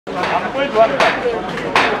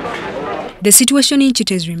The situation in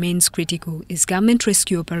Kiteezi remains critical as government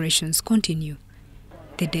rescue operations continue.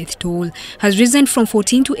 The death toll has risen from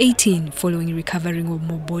 14 to 18 following recovering of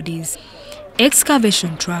more bodies.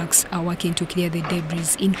 Excavation trucks are working to clear the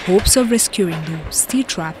debris in hopes of rescuing those still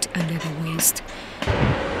trapped under the waste.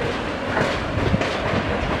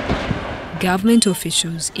 Government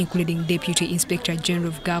officials, including Deputy Inspector General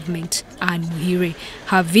of Government Anne Muhire,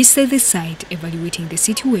 have visited the site evaluating the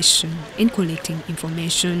situation and collecting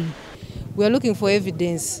information. We are looking for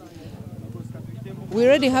evidence. We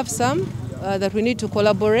already have some that we need to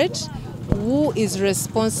collaborate. Who is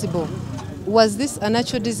responsible? Was this a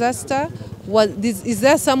natural disaster? Is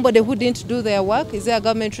there somebody who didn't do their work? Is there a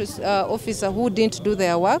government officer who didn't do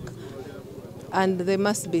their work? And they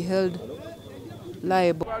must be held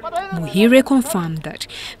liable. Muhire confirmed that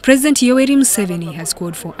President Yoweri Museveni has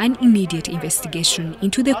called for an immediate investigation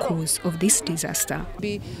into the cause of this disaster.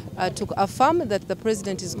 We took a farm that the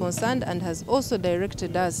President is concerned and has also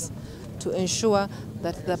directed us to ensure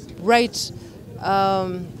that the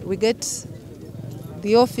we get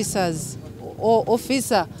the officers or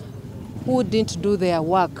officer who didn't do their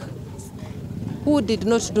work, who did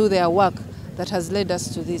not do their work, that has led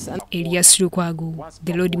us to this. Elias Lukwago,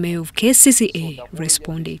 the Lord Mayor of KCCA,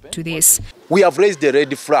 responded to this. We have raised the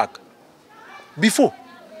red flag before.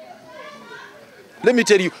 Let me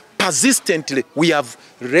tell you, persistently, we have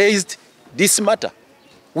raised this matter.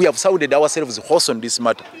 We have sounded ourselves hoarse on this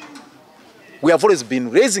matter. We have always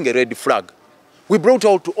been raising a red flag. We brought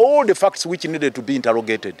out all the facts which needed to be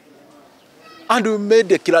interrogated. And we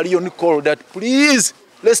made a clarion call that, please,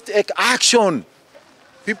 let's take action.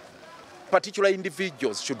 Particular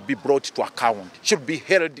individuals should be brought to account, should be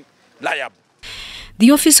held liable. The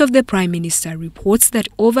Office of the Prime Minister reports that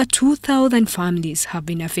over 2,000 families have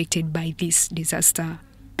been affected by this disaster.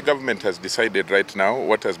 The government has decided right now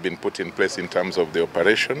what has been put in place in terms of the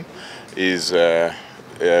operation is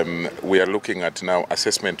we are looking at now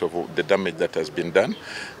assessment of the damage that has been done,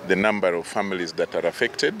 the number of families that are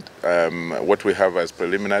affected. What we have as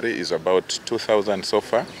preliminary is about 2,000 so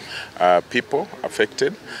far people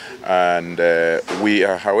affected, and we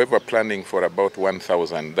are, however, planning for about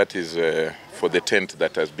 1,000. That is for the tent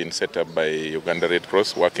that has been set up by Uganda Red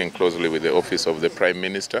Cross, working closely with the Office of the Prime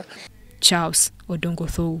Minister. Charles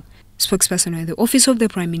Odongotho, spokesperson of the Office of the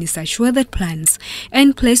Prime Minister, assured that plans are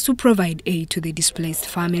in place to provide aid to the displaced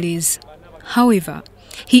families. However,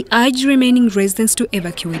 he urged remaining residents to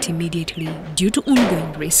evacuate immediately due to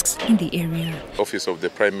ongoing risks in the area. The Office of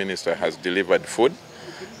the Prime Minister has delivered food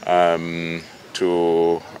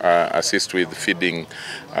to assist with feeding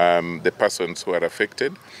the persons who are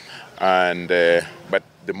affected. But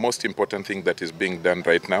the most important thing that is being done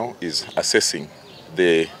right now is assessing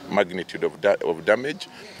the magnitude of damage.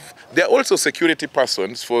 There are also security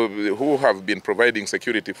persons who have been providing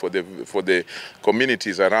security for the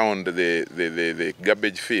communities around the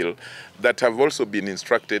garbage field that have also been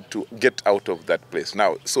instructed to get out of that place.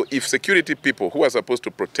 Now, so if security people who are supposed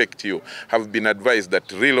to protect you have been advised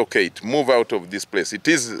that relocate, move out of this place, it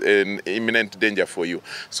is an imminent danger for you.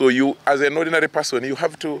 So you, as an ordinary person, you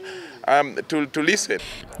have to listen.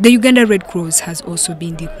 The Uganda Red Cross has also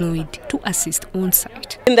been deployed to assist on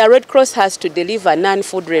site. And the Red Cross has to deliver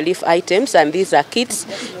non-food relief items, and these are kits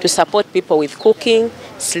to support people with cooking,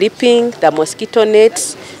 sleeping, the mosquito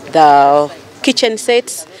nets, the kitchen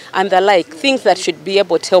sets, and the like, things that should be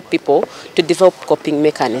able to help people to develop coping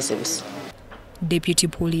mechanisms. Deputy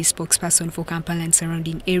Police spokesperson for Kampala and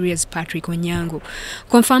surrounding areas, Patrick Onyango,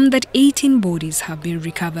 confirmed that 18 bodies have been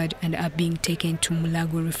recovered and are being taken to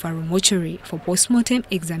Mulago Referral Mortuary for post-mortem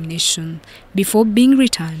examination before being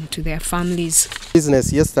returned to their families.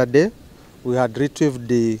 Business yesterday, we had retrieved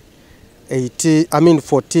the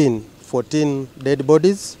 14 dead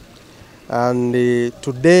bodies, and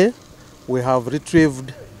today we have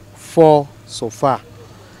retrieved 4 so far,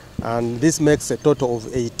 and this makes a total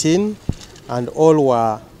of 18. And all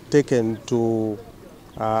were taken to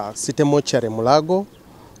City Mortuary Mulago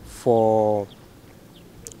for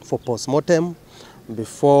post-mortem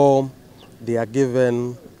before they are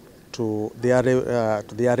given to their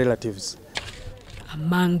relatives.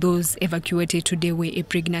 Among those evacuated today were a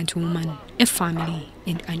pregnant woman, a family,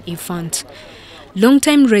 and an infant.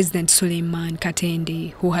 Longtime resident Suleiman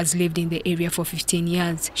Katende, who has lived in the area for 15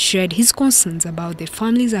 years, shared his concerns about the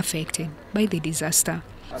families affected by the disaster.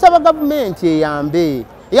 Saba government eyambe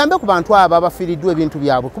ku bantu abo abafiiriddwa ebintu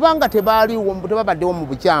byabwe kubanga tebabaddewo mu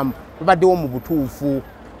bukyamu babaddewo mu butuufu.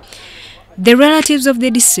 The relatives of the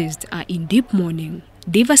deceased are in deep mourning,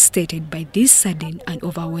 devastated by this sudden and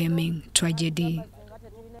overwhelming tragedy.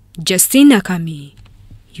 Justine Nakami,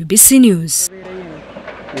 UBC News.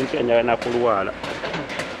 Nkenja na kulwala.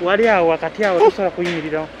 Wali awo wakati awo tusobola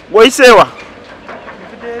kuyimirira. Goyisewa.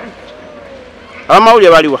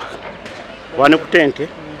 Amawulire baliwa. Wane ku tente.